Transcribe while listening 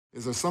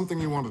Is there something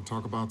you want to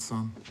talk about,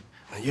 son?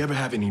 You ever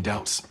have any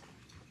doubts?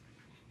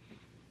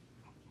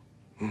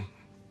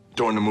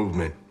 During the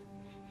movement,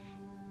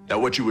 that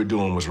what you were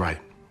doing was right?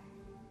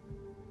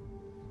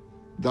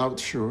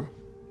 Doubts, sure.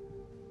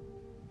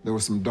 There were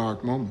some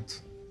dark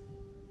moments.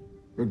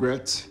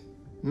 Regrets?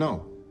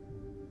 No.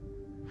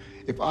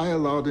 If I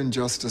allowed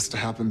injustice to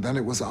happen, then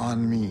it was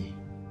on me.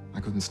 I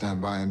couldn't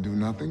stand by and do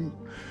nothing.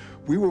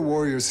 We were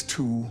warriors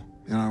too,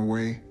 in our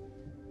way.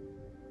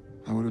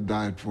 I would have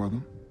died for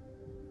them.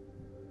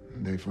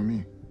 And they for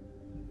me.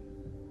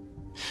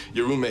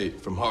 Your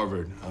roommate from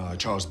Harvard,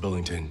 Charles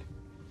Billington,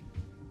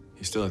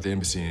 he's still at the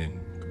embassy in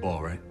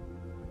Kabul, right?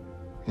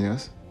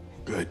 Yes?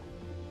 Good.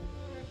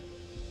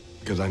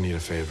 Because I need a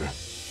favor.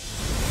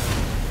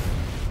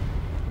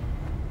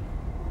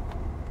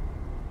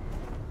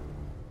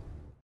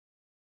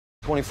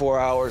 "24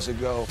 hours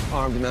ago,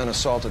 armed men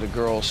assaulted a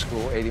girls'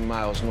 school 80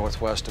 miles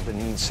northwest of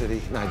Benin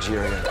City,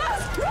 Nigeria.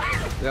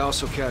 They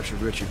also captured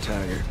Richard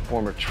Taggart,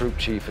 former troop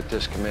chief at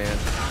this command.